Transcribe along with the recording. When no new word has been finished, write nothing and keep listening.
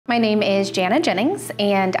My name is Jana Jennings,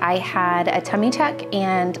 and I had a tummy tuck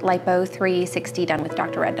and lipo 360 done with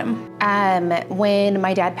Dr. Rednam. When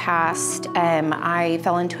my dad passed, I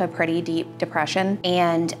fell into a pretty deep depression,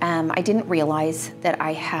 and I didn't realize that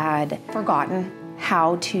I had forgotten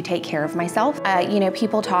how to take care of myself. You know,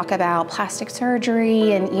 people talk about plastic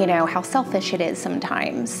surgery and, you know, how selfish it is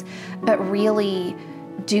sometimes, but really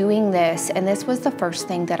doing this, and this was the first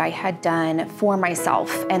thing that I had done for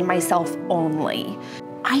myself and myself only,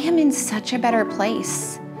 I am in such a better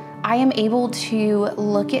place. I am able to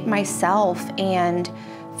look at myself and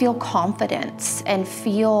feel confidence and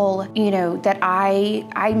feel, you know, that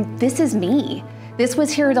this is me. This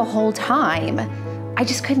was here the whole time. I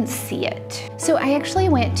just couldn't see it. So I actually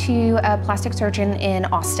went to a plastic surgeon in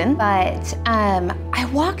Austin, but I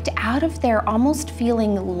walked out of there almost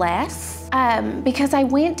feeling less because I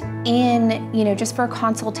went in, you know, just for a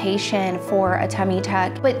consultation for a tummy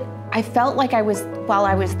tuck, but I felt like while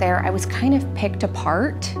I was there, I was kind of picked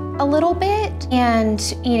apart a little bit. And,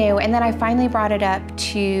 you know, and then I finally brought it up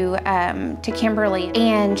to Kimberly,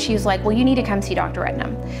 and she was like, well, you need to come see Dr.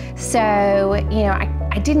 Rednam. So, you know,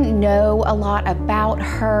 I didn't know a lot about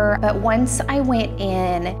her, but once I went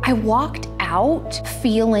in, I walked out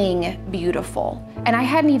feeling beautiful. And I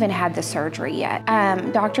hadn't even had the surgery yet.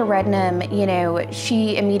 Dr. Rednam, you know,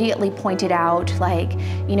 she immediately pointed out, like,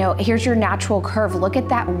 you know, here's your natural curve, look at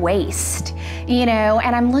that waist, you know,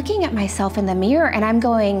 and I'm looking at myself in the mirror and I'm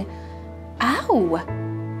going,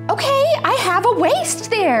 oh, okay, I have a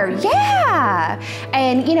waist there, yeah.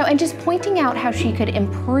 And, you know, and just pointing out how she could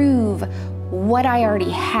improve what I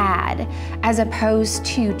already had, as opposed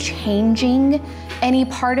to changing any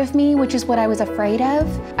part of me, which is what I was afraid of.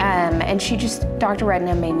 And Dr.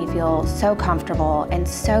 Rednam made me feel so comfortable and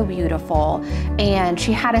so beautiful, and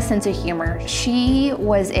she had a sense of humor. She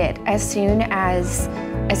was it. As soon as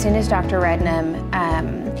Dr.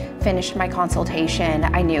 Rednam finished my consultation,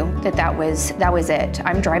 I knew that was it.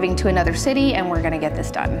 I'm driving to another city and we're gonna get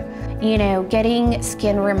this done. You know, getting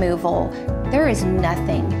skin removal, there is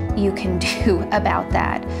nothing you can do about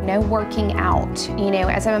that. No working out. You know,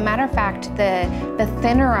 as a matter of fact, the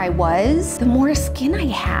thinner I was, the more skin I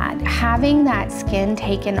had. Having that skin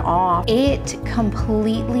taken off, it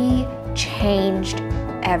completely changed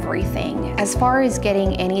everything. As far as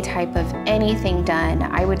getting any type of anything done,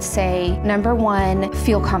 I would say, number one,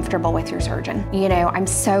 feel comfortable with your surgeon. You know, I'm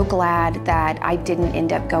so glad that I didn't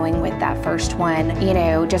end up going with that first one, you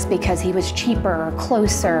know, just because he was cheaper or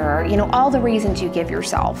closer, you know, all the reasons you give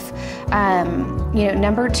yourself. You know,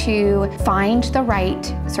 number two, find the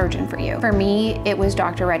right surgeon for you. For me, it was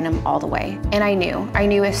Dr. Rednam all the way. And I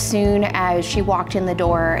knew as soon as she walked in the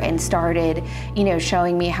door and started, you know,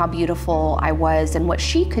 showing me how beautiful I was and what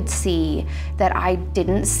she could see that I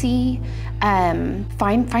didn't see,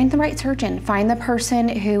 find the right surgeon, find the person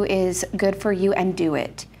who is good for you and do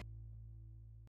it.